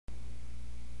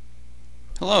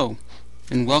Hello,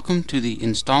 and welcome to the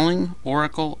Installing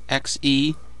Oracle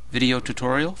XE video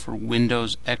tutorial for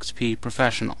Windows XP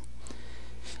Professional.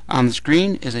 On the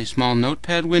screen is a small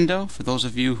notepad window for those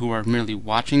of you who are merely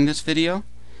watching this video.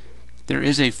 There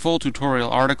is a full tutorial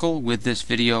article with this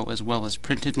video as well as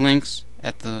printed links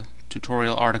at the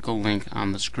tutorial article link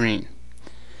on the screen.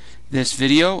 This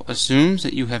video assumes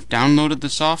that you have downloaded the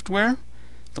software.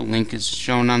 The link is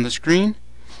shown on the screen.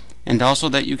 And also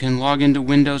that you can log into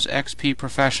Windows XP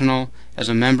Professional as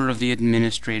a member of the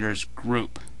administrators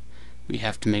group. We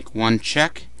have to make one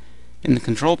check in the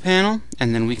control panel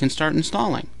and then we can start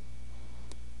installing.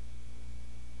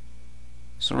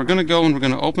 So we're going to go and we're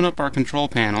going to open up our control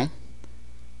panel.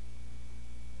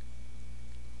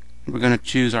 We're going to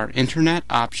choose our Internet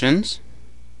options.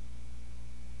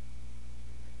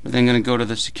 We're then going to go to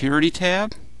the Security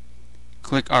tab,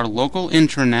 click our local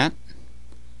intranet,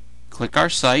 click our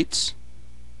sites,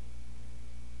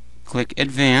 click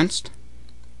Advanced,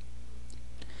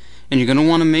 and you're going to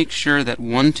want to make sure that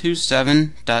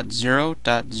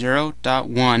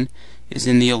 127.0.0.1 is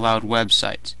in the allowed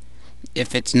websites.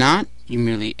 If it's not, you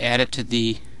merely add it to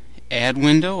the Add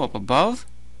window up above,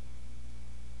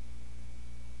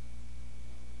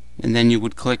 and then you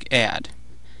would click Add.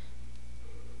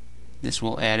 This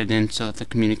will add it in so that the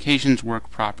communications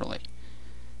work properly.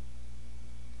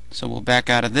 So we'll back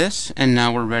out of this, and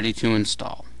now we're ready to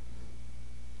install.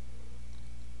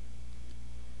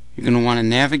 You're going to want to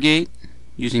navigate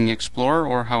using Explorer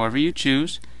or however you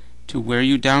choose to where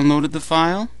you downloaded the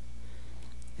file,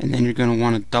 and then you're going to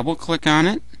want to double click on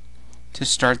it to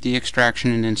start the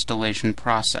extraction and installation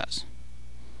process.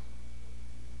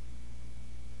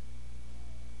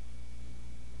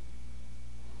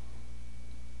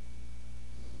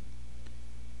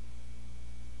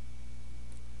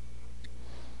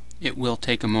 It will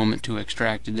take a moment to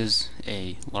extract. It is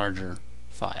a larger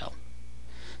file.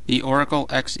 The Oracle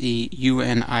XE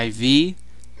UNIV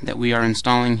that we are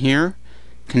installing here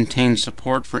contains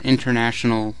support for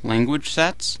international language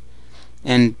sets,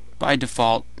 and by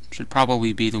default should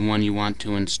probably be the one you want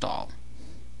to install.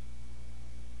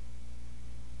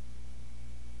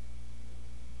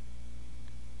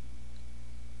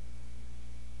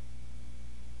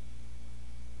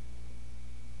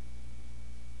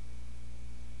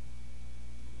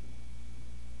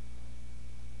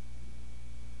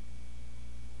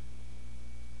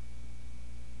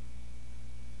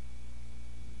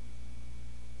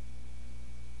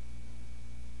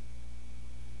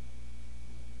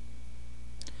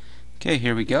 Okay,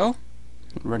 here we go.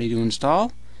 We're ready to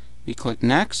install. We click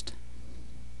Next.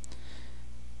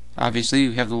 Obviously,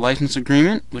 we have the license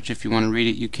agreement, which if you want to read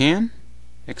it, you can.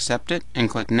 Accept it and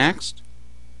click Next.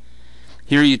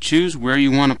 Here you choose where you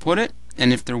want to put it,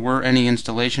 and if there were any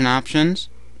installation options,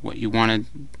 what you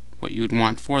would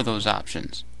want for those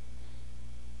options.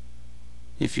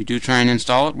 If you do try and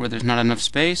install it where there's not enough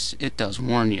space, it does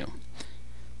warn you.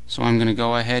 So I'm going to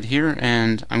go ahead here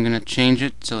and I'm going to change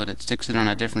it so that it sticks it on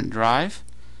a different drive,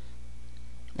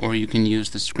 or you can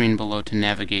use the screen below to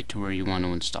navigate to where you want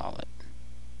to install it.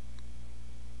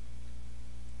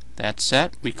 That's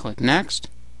set. We click Next.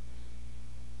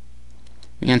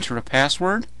 We enter a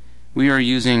password. We are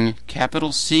using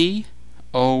capital CONSULT,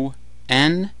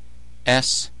 the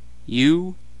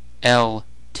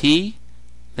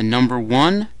number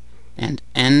 1, and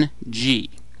NG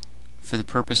for the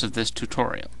purpose of this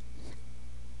tutorial.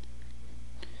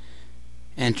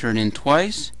 Enter it in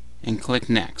twice and click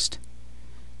Next.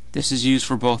 This is used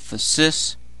for both the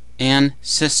sys and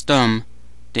system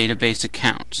database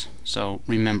accounts, so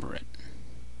remember it.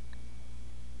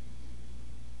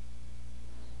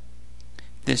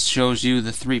 This shows you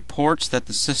the 3 ports that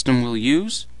the system will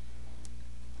use.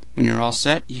 When you're all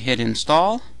set, you hit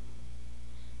Install,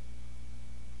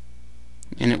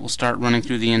 and it will start running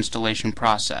through the installation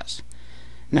process.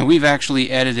 Now we've actually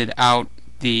edited out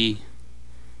the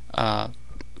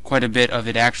quite a bit of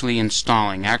it actually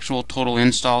installing. Actual total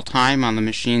install time on the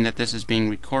machine that this is being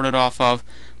recorded off of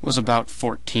was about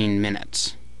 14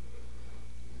 minutes.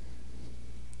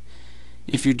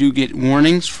 If you do get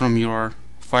warnings from your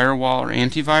firewall or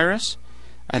antivirus,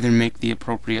 either make the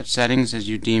appropriate settings as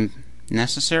you deem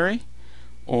necessary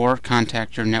or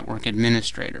contact your network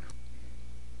administrator.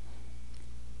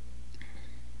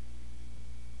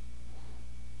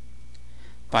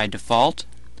 By default,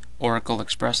 Oracle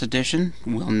Express Edition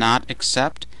will not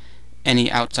accept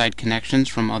any outside connections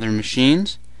from other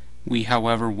machines. We,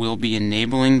 however, will be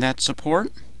enabling that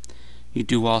support. You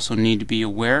do also need to be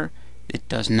aware it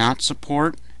does not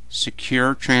support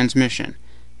secure transmission.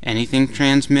 Anything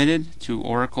transmitted to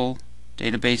Oracle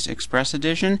Database Express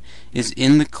Edition is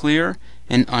in the clear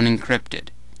and unencrypted.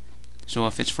 So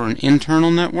if it's for an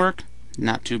internal network,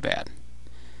 not too bad.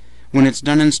 When it's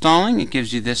done installing, it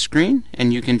gives you this screen,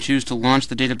 and you can choose to launch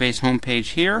the database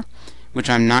homepage here, which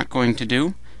I'm not going to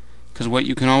do, because what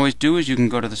you can always do is you can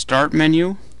go to the Start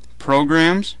menu,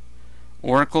 Programs,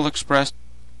 Oracle Express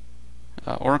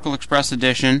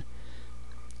Edition,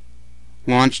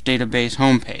 Launch Database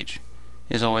Homepage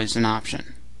is always an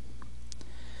option.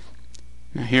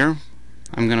 Now here,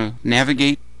 I'm going to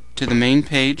navigate to the main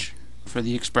page for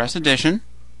the Express Edition.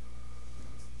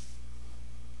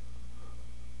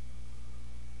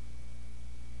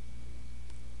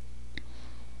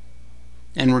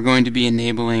 And we're going to be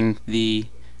enabling the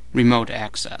remote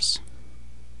access.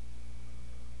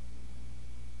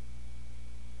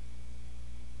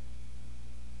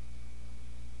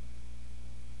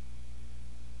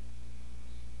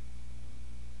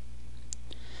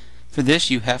 For this,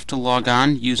 you have to log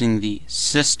on using the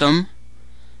System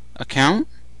account.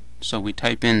 So we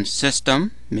type in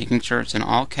System, making sure it's in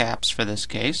all caps for this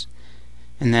case,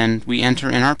 and then we enter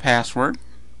in our password,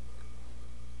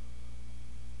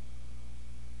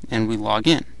 and we log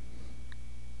in.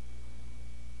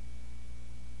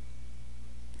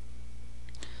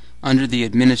 Under the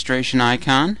administration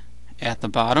icon at the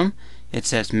bottom, it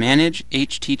says Manage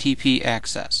HTTP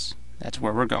Access. That's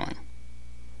where we're going.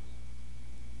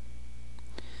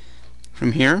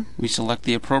 From here, we select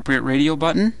the appropriate radio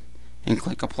button and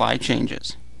click Apply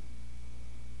Changes.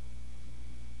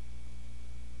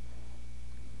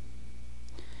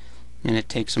 And it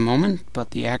takes a moment,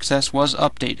 but the access was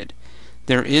updated.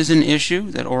 There is an issue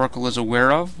that Oracle is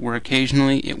aware of where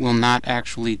occasionally it will not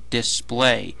actually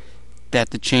display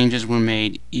that the changes were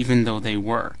made even though they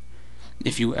were.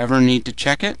 If you ever need to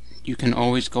check it, you can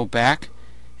always go back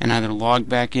and either log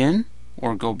back in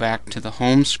or go back to the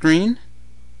home screen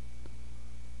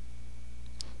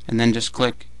and then just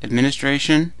click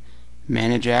Administration,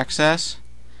 Manage Access,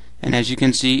 and as you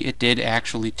can see, it did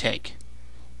actually take.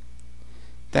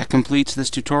 That completes this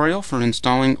tutorial for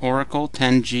installing Oracle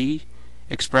 10G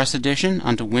Express Edition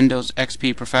onto Windows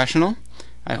XP Professional.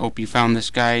 I hope you found this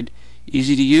guide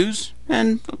easy to use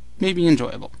and maybe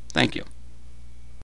enjoyable. Thank you.